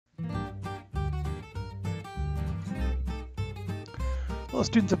Hello,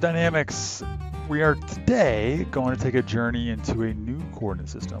 students of dynamics. We are today going to take a journey into a new coordinate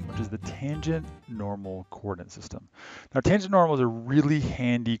system, which is the tangent normal coordinate system. Now, tangent normal is a really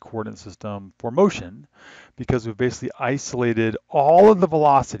handy coordinate system for motion because we've basically isolated all of the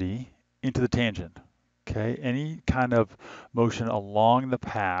velocity into the tangent. Okay, any kind of motion along the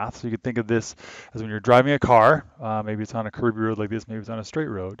path. So you could think of this as when you're driving a car, maybe it's on a curvy road like this, maybe it's on a straight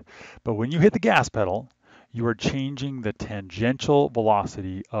road. But when you hit the gas pedal, you are changing the tangential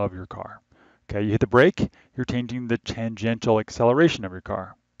velocity of your car. Okay, you hit the brake, you're changing the tangential acceleration of your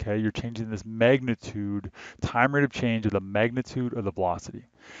car. Okay, you're changing this magnitude, time rate of change of the magnitude of the velocity.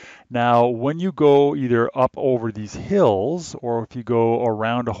 Now, when you go either up over these hills or if you go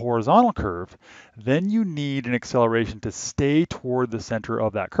around a horizontal curve, then you need an acceleration to stay toward the center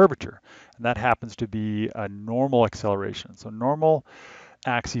of that curvature. And that happens to be a normal acceleration. So normal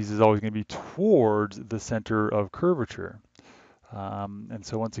axis is always going to be towards the center of curvature. And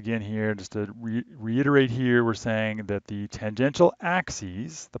so once again here, just to reiterate here, we're saying that the tangential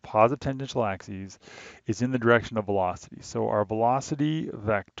axis, the positive tangential axis, is in the direction of velocity. So our velocity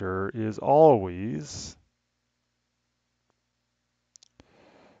vector is always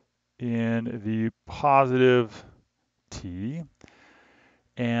in the positive t,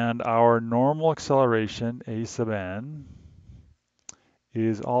 and our normal acceleration, a sub n,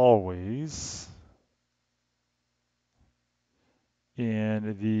 is always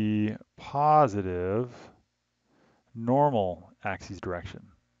in the positive normal axis direction.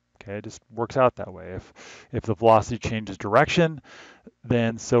 Okay, it just works out that way. If the velocity changes direction,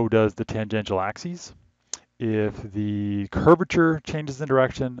 then so does the tangential axis. If the curvature changes in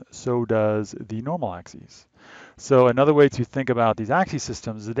direction, so does the normal axis. So another way to think about these axis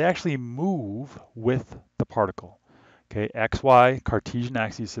systems is that they actually move with the particle. Okay, XY Cartesian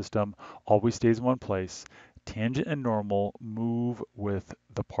axis system always stays in one place. Tangent and normal move with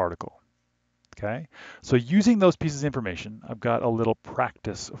the particle. Okay, so using those pieces of information, I've got a little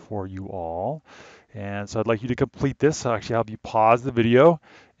practice for you all. And so I'd like you to complete this. I'll actually have you pause the video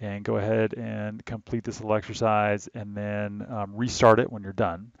and go ahead and complete this little exercise and then restart it when you're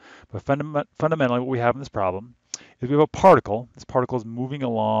done. But fundamentally, what we have in this problem is we have a particle. This particle is moving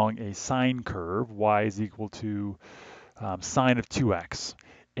along a sine curve. Y is equal to sine of 2x.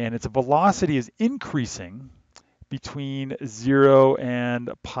 And its velocity is increasing between 0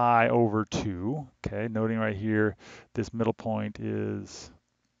 and pi over 2. Okay, noting right here, this middle point is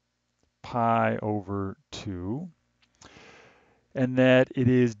pi over 2. And that it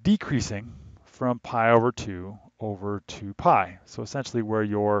is decreasing from pi over 2 over 2 pi. So essentially where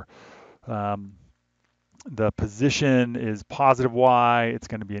your the position is positive y, it's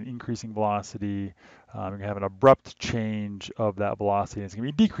going to be an increasing velocity. You're going to have an abrupt change of that velocity. It's going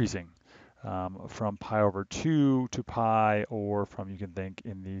to be decreasing from pi over 2 to pi, or from, you can think,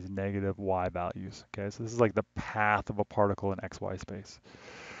 in these negative y values. Okay, so this is like the path of a particle in xy space.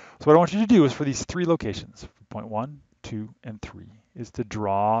 So what I want you to do is for these three locations, point 1, 2, and 3, is to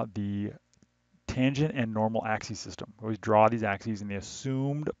draw the tangent and normal axis system. Always draw these axes in the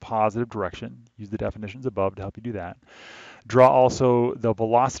assumed positive direction. Use the definitions above to help you do that. Draw also the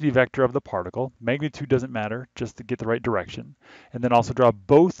velocity vector of the particle. Magnitude doesn't matter, just to get the right direction. And then also draw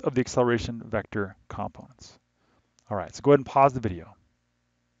both of the acceleration vector components. All right, so go ahead and pause the video.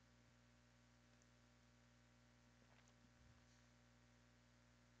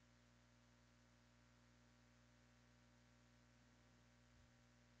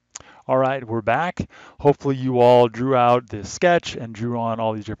 All right, we're back. Hopefully you all drew out this sketch and drew on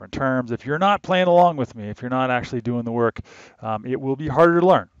all these different terms. If you're not playing along with me, if you're not actually doing the work, it will be harder to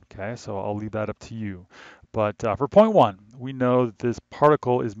learn. Okay, so I'll leave that up to you. But for point 1, we know that this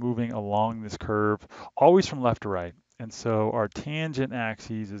particle is moving along this curve, always from left to right. And so our tangent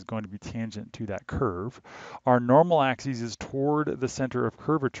axis is going to be tangent to that curve. Our normal axis is toward the center of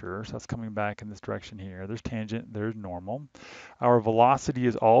curvature, so that's coming back in this direction here. There's tangent, there's normal. Our velocity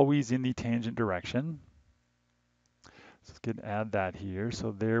is always in the tangent direction. So let's get and add that here.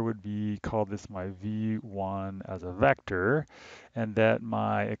 So there would be, call this my v1 as a vector, and that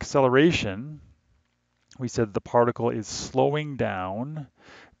my acceleration, we said the particle is slowing down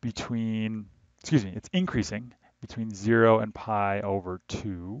between, it's increasing between 0 and pi over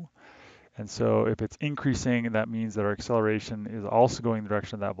 2. And so if it's increasing, that means that our acceleration is also going in the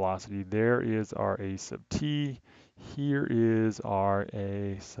direction of that velocity. There is our a sub t. Here is our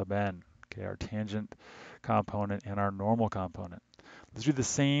a sub n. Okay, our tangent component and our normal component. Let's do the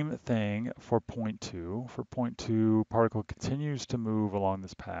same thing for point 2. For point 2, particle continues to move along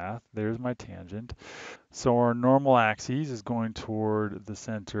this path. There's my tangent. So our normal axis is going toward the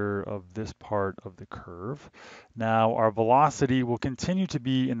center of this part of the curve. Now our velocity will continue to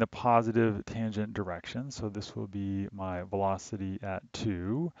be in the positive tangent direction. So this will be my velocity at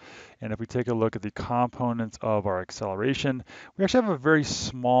 2. And if we take a look at the components of our acceleration, we actually have a very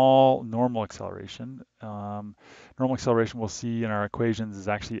small normal acceleration. Normal acceleration we'll see in our equations is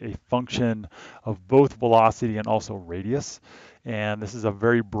actually a function of both velocity and also radius. And this is a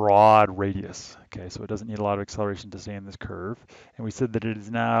very broad radius, okay? So it doesn't need a lot of acceleration to stay in this curve. And we said that it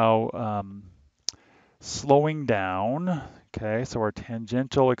is now slowing down, okay? So our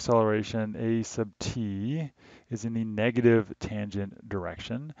tangential acceleration, a sub t, is in the negative tangent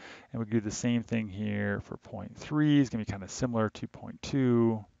direction. And we do the same thing here for point 3. It's gonna be kind of similar to point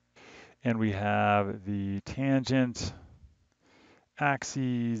 2. And we have the tangent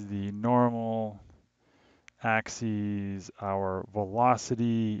axes, the normal axes, our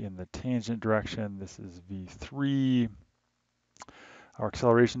velocity in the tangent direction. This is v3. Our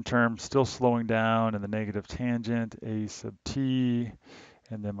acceleration term still slowing down in the negative tangent, a sub t,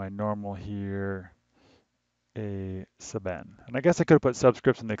 and then my normal here, a sub n. And I guess I could have put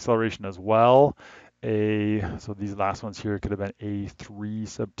subscripts in the acceleration as well. So these last ones here could have been a3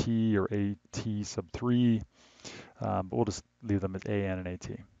 sub t or at sub 3. But we'll just leave them as AN and AT.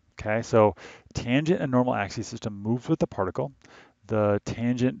 Okay, so tangent and normal axis system moves with the particle. The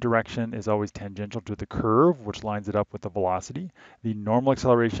tangent direction is always tangential to the curve, which lines it up with the velocity. The normal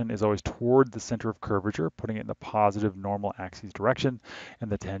acceleration is always toward the center of curvature, putting it in the positive normal axis direction. And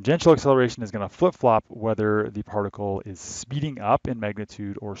the tangential acceleration is going to flip-flop whether the particle is speeding up in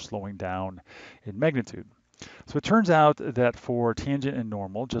magnitude or slowing down in magnitude. So it turns out that for tangent and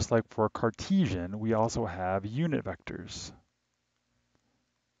normal, just like for Cartesian, we also have unit vectors.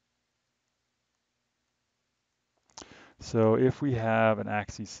 So if we have an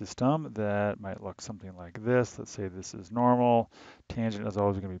axis system that might look something like this, let's say this is normal, tangent is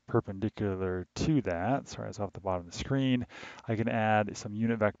always going to be perpendicular to that. Sorry, it's off the bottom of the screen. I can add some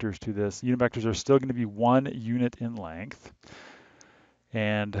unit vectors to this. Unit vectors are still going to be 1 unit in length.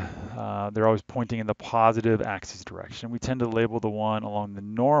 And they're always pointing in the positive axis direction. We tend to label the one along the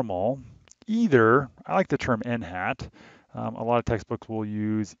normal either, I like the term n hat. A lot of textbooks will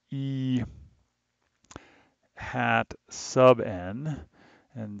use e hat sub n.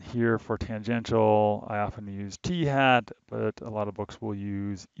 And here for tangential, I often use t hat, but a lot of books will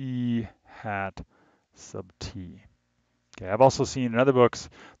use e hat sub t. Okay, I've also seen in other books,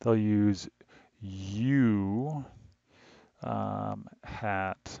 they'll use u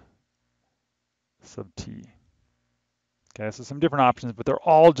hat sub t. Okay, so some different options, but they're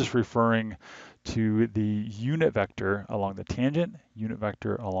all just referring to the unit vector along the tangent, unit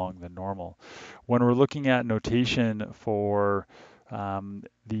vector along the normal. When we're looking at notation for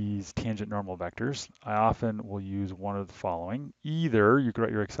these tangent normal vectors, I often will use one of the following. Either you could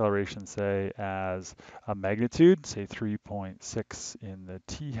write your acceleration, say, as a magnitude, say 3.6 in the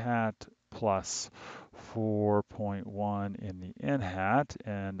t hat plus 4.1 in the n hat,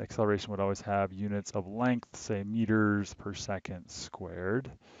 and acceleration would always have units of length, say meters per second squared.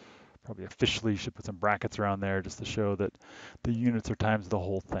 Probably officially should put some brackets around there just to show that the units are times the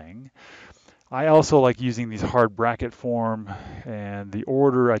whole thing. I also like using these hard bracket form, and the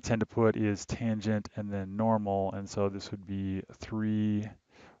order I tend to put is tangent and then normal, and so this would be 3,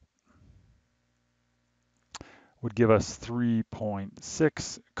 would give us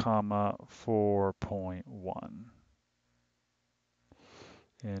 3.6 comma 4.1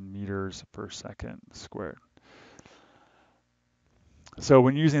 in meters per second squared. So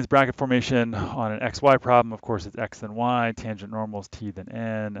when using this bracket formation on an XY problem, of course, it's X then Y, tangent normal is T then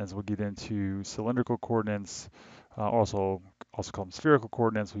N. As we'll get into cylindrical coordinates, also called them spherical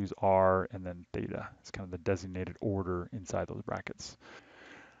coordinates, we use R and then theta. It's kind of the designated order inside those brackets.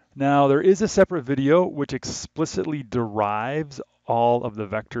 Now, there is a separate video which explicitly derives all of the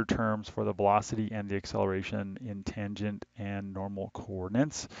vector terms for the velocity and the acceleration in tangent and normal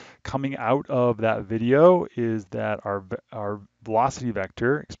coordinates. Coming out of that video is that our velocity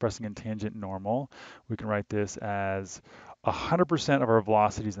vector expressing in tangent normal, we can write this as 100% of our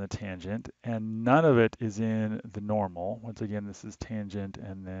velocity is in the tangent and none of it is in the normal. Once again, this is tangent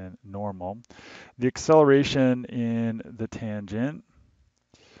and then normal. The acceleration in the tangent,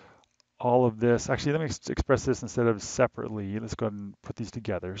 all of this, actually, let me express this instead of separately. Let's go ahead and put these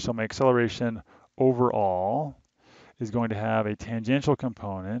together. So my acceleration overall is going to have a tangential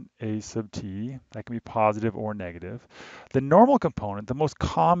component, a sub t, that can be positive or negative. The normal component, the most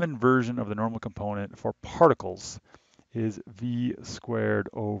common version of the normal component for particles is v squared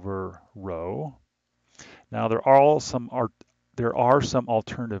over rho. Now there are some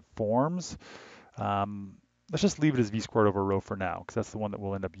alternative forms. Let's just leave it as v squared over rho for now, because that's the one that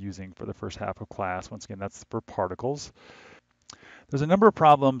we'll end up using for the first half of class. Once again, that's for particles. There's a number of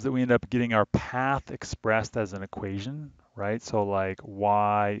problems that we end up getting our path expressed as an equation, right? So like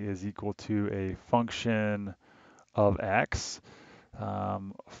y is equal to a function of x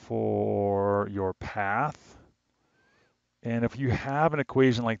for your path. And if you have an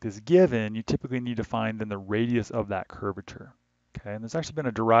equation like this given, you typically need to find then the radius of that curvature. Okay, and there's actually been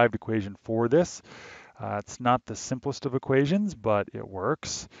a derived equation for this. It's not the simplest of equations, but it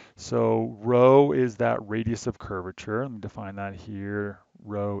works. So rho is that radius of curvature. Let me define that here.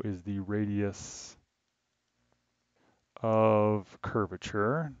 Rho is the radius of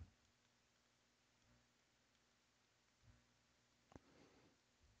curvature.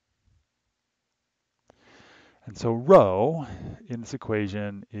 And so rho in this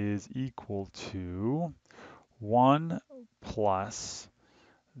equation is equal to 1 plus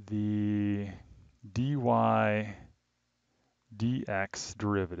the dy dx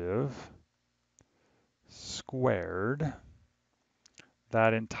derivative squared,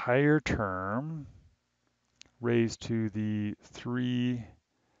 that entire term raised to the 3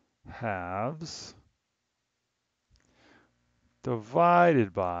 halves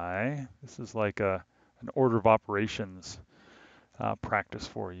divided by, this is like an order of operations practice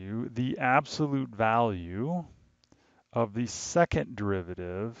for you, the absolute value of the second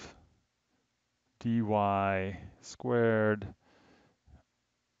derivative dy squared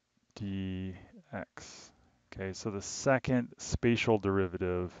dx. Okay, so the second spatial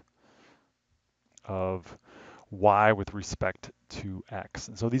derivative of y with respect to x.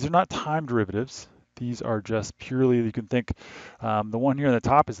 And so these are not time derivatives. These are just purely, you can think, the one here on the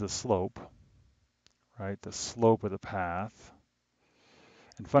top is the slope, right? The slope of the path.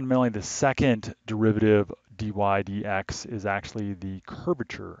 And fundamentally, the second derivative dy dx is actually the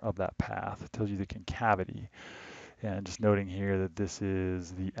curvature of that path. It tells you the concavity. And just noting here that this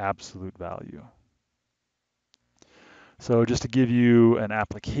is the absolute value. So just to give you an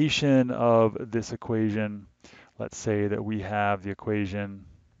application of this equation, let's say that we have the equation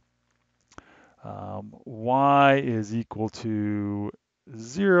y is equal to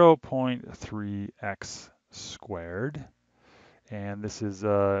 0.3x squared. And this is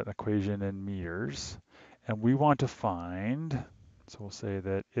an equation in meters. And we want to find, so we'll say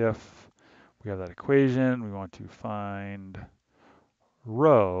that if we have that equation, we want to find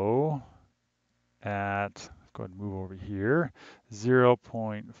rho at, let's go ahead and move over here,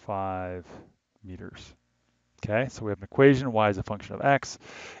 0.5 meters. Okay, so we have an equation, y is a function of x,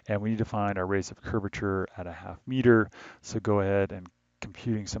 and we need to find our radius of curvature at a half meter. So go ahead and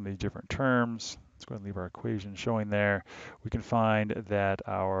computing some of these different terms. Let's go ahead and leave our equation showing there. We can find that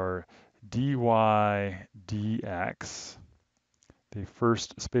our dy dx, the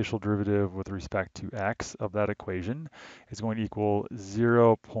first spatial derivative with respect to x of that equation, is going to equal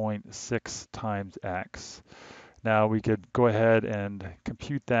 0.6 times x. Now we could go ahead and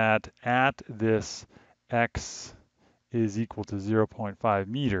compute that at this x is equal to 0.5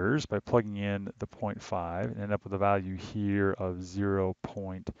 meters by plugging in the 0.5 and end up with a value here of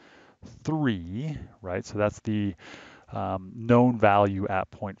 0.3, right? So that's the known value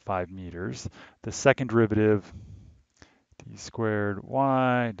at 0.5 meters. The second derivative, d squared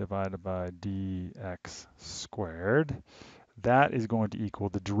y divided by dx squared, that is going to equal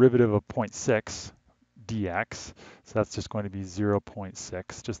the derivative of 0.6 dx. So that's just going to be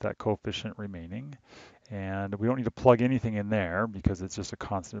 0.6, just that coefficient remaining. And we don't need to plug anything in there because it's just a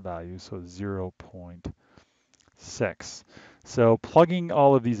constant value, so 0.6. So plugging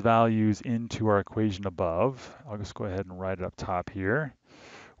all of these values into our equation above, I'll just go ahead and write it up top here.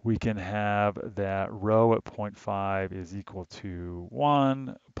 We can have that rho at 0.5 is equal to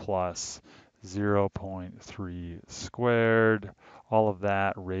 1 plus 0.3 squared, all of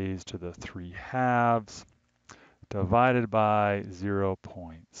that raised to the 3 halves, divided by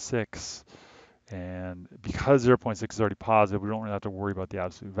 0.6. And because 0.6 is already positive, we don't really have to worry about the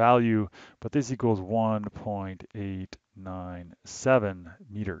absolute value, but this equals 1.897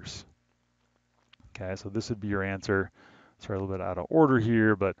 meters. Okay, so this would be your answer. Sorry, a little bit out of order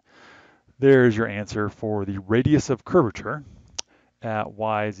here, but there's your answer for the radius of curvature at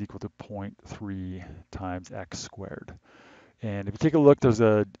y is equal to 0.3 times x squared. And if you take a look, there's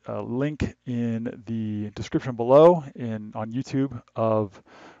a link in the description below on YouTube of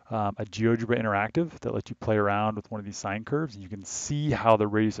a GeoGebra interactive that lets you play around with one of these sine curves. You can see how the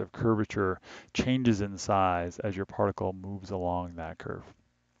radius of curvature changes in size as your particle moves along that curve.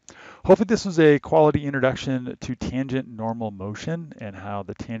 Hopefully this was a quality introduction to tangent normal motion and how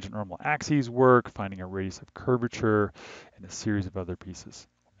the tangent normal axes work, finding a radius of curvature, and a series of other pieces.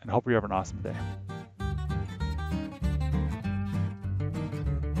 And I hope you have an awesome day.